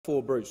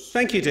For Bruce.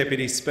 Thank you,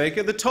 Deputy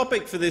Speaker. The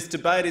topic for this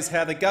debate is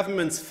how the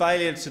government's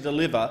failure to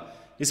deliver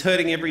is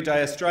hurting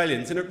everyday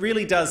Australians, and it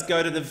really does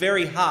go to the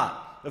very heart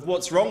of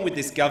what's wrong with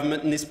this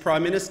government and this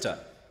Prime Minister.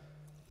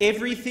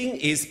 Everything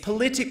is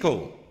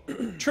political.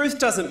 Truth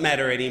doesn't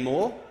matter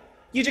anymore.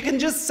 You can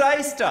just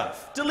say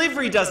stuff.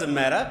 Delivery doesn't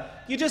matter.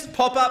 You just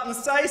pop up and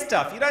say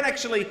stuff. You don't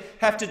actually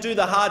have to do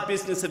the hard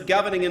business of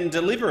governing and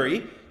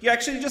delivery. You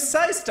actually just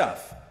say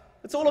stuff.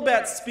 It's all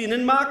about spin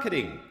and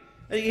marketing.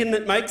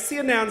 That makes the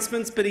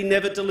announcements, but he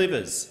never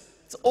delivers.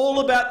 It's all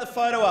about the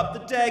photo op, the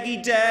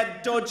daggy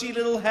dad, dodgy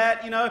little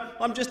hat. You know,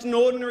 I'm just an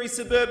ordinary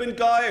suburban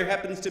guy who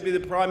happens to be the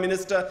Prime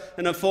Minister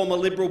and a former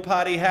Liberal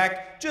Party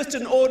hack. Just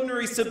an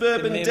ordinary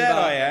suburban dad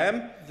I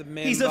am.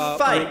 He's a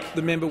fake.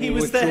 He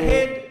was the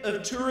head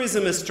of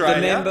Tourism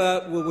Australia. The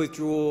member will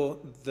withdraw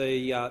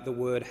the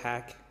word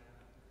hack.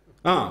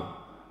 Oh,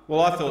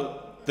 well, I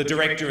thought the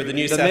director of the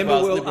New South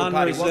Wales Liberal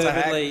Party was a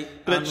hack,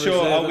 but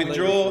sure, I'll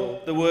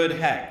withdraw the word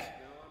hack.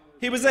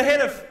 He was the head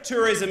of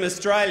Tourism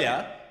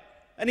Australia,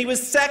 and he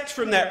was sacked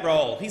from that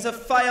role. He's a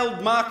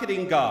failed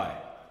marketing guy.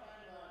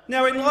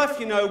 Now, in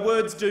life, you know,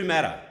 words do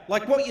matter.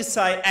 Like, what you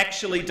say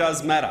actually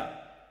does matter.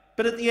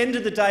 But at the end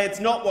of the day, it's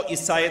not what you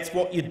say, it's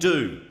what you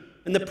do.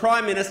 And the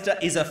Prime Minister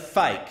is a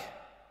fake.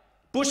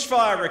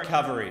 Bushfire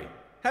recovery.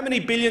 How many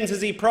billions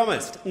has he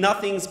promised?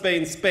 Nothing's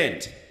been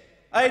spent.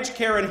 Aged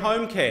care and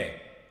home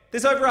care.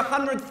 There's over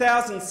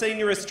 100,000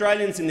 senior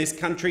Australians in this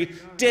country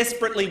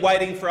desperately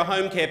waiting for a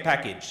home care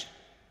package.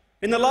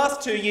 In the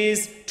last 2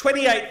 years,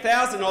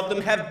 28,000 of them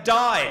have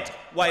died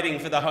waiting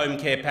for the home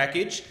care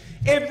package.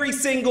 Every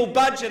single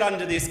budget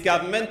under this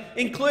government,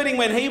 including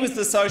when he was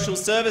the Social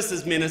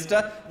Services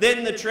Minister,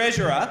 then the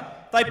Treasurer,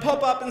 they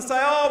pop up and say,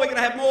 oh, we're going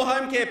to have more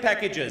home care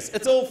packages.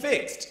 It's all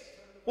fixed.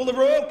 Well, the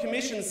Royal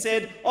Commission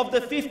said of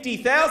the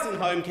 50,000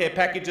 home care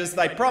packages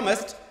they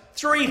promised,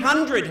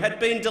 300 had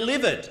been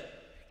delivered.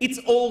 It's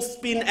all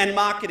spin and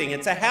marketing.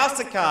 It's a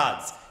house of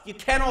cards. You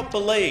cannot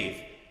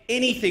believe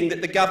anything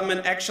that the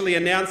government actually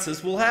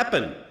announces will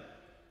happen.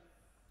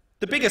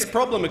 The biggest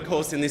problem, of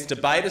course, in this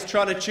debate is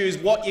trying to choose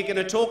what you're going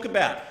to talk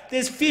about.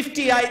 There's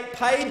 58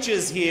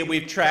 pages here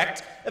we've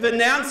tracked of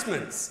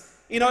announcements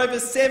in over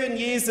 7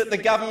 years that the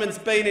government's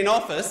been in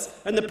office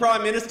and the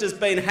Prime Minister's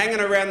been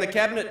hanging around the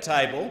cabinet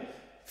table.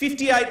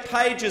 58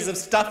 pages of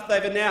stuff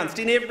they've announced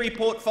in every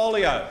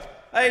portfolio: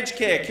 aged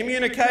care,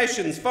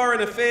 communications, foreign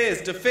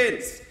affairs,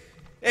 defence,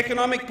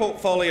 economic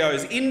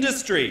portfolios,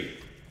 industry,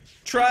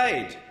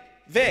 trade,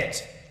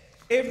 vet.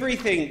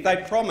 Everything they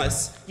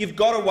promise, you've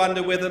got to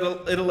wonder whether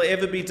it'll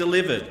ever be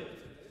delivered.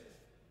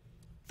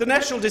 The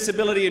National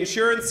Disability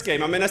Insurance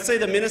Scheme, I mean, I see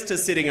the minister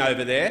sitting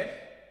over there.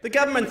 The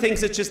government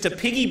thinks it's just a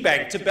piggy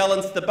bank to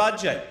balance the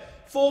budget.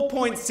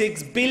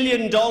 $4.6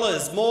 billion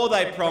more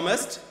they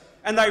promised,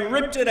 and they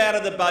ripped it out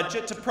of the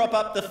budget to prop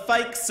up the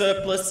fake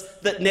surplus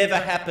that never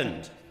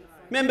happened.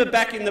 Remember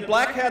back in the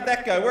black? How'd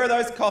that go? Where are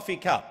those coffee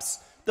cups?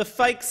 The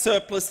fake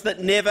surplus that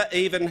never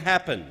even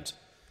happened.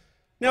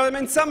 Now, I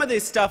mean, some of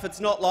this stuff, it's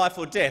not life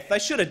or death. They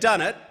should have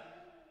done it.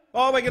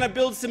 Oh, we're going to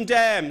build some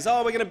dams. Oh,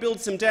 we're going to build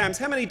some dams.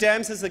 How many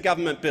dams has the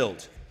government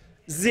built?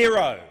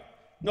 Zero.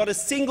 Not a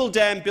single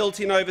dam built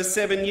in over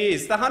 7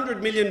 years. The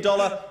 $100 million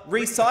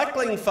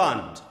recycling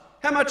fund,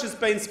 how much has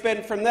been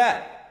spent from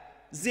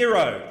that?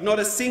 Zero. Not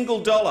a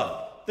single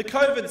dollar. The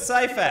COVID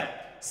Safe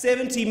app,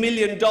 $70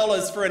 million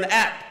for an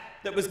app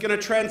that was going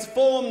to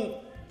transform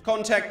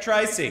contact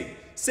tracing.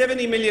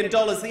 $70 million.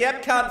 The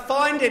app can't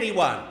find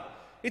anyone.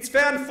 It's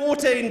found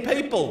 14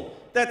 people.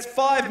 That's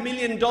 $5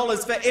 million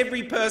for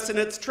every person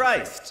it's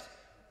traced.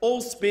 All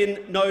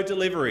spin, no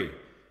delivery.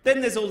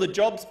 Then there's all the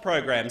jobs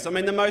programs. I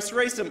mean, the most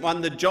recent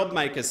one, the Job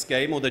Maker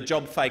scheme, or the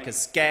Job Faker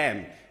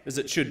scam, as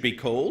it should be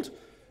called.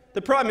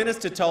 The Prime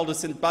Minister told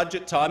us in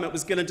budget time it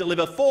was going to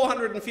deliver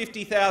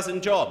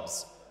 450,000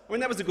 jobs. I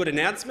mean, that was a good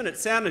announcement. It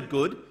sounded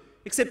good.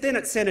 Except then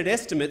at Senate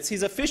estimates,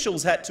 his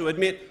officials had to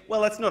admit,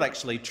 well, that's not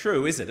actually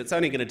true, is it? It's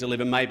only going to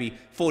deliver maybe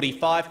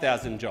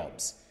 45,000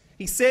 jobs.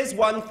 He says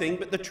one thing,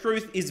 but the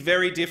truth is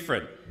very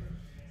different.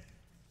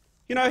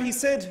 You know, he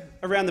said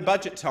around the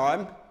budget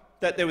time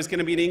that there was going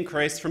to be an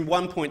increase from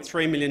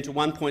 1.3 million to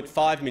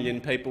 1.5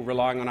 million people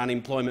relying on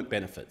unemployment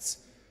benefits.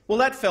 Well,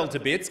 that fell to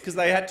bits because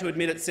they had to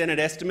admit at Senate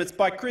estimates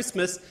by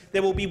Christmas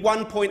there will be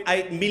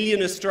 1.8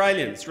 million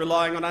Australians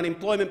relying on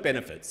unemployment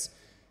benefits.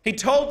 He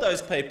told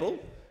those people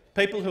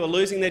who are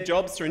losing their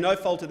jobs through no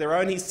fault of their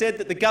own, he said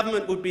that the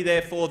government would be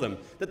there for them,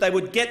 that they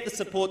would get the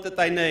support that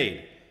they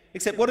need.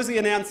 Except what does he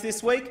announce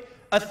this week?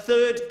 A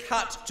third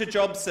cut to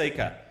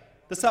JobSeeker.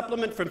 The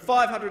supplement from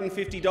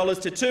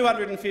 $550 to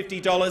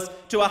 $250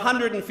 to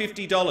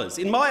 $150.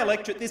 In my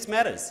electorate, this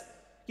matters.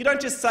 You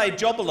don't just say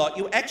job a lot,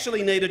 you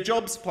actually need a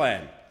jobs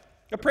plan.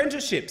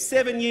 Apprenticeships,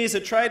 7 years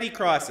of tradie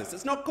crisis.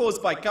 It's not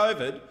caused by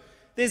COVID.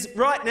 There's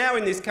right now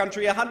in this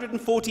country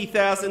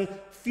 140,000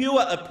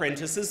 fewer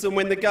apprentices than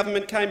when the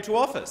government came to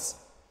office.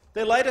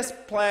 Their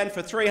latest plan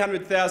for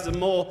 300,000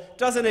 more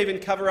doesn't even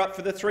cover up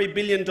for the $3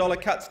 billion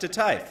cuts to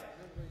TAFE.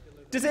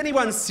 Does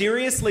anyone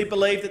seriously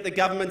believe that the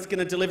government's going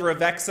to deliver a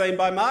vaccine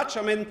by March?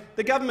 I mean,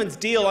 the government's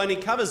deal only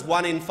covers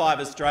 1 in 5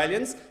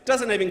 Australians,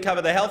 doesn't even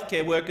cover the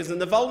healthcare workers and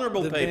the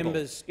vulnerable people.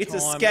 It's a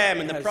scam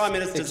and the Prime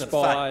Minister's a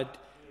fake.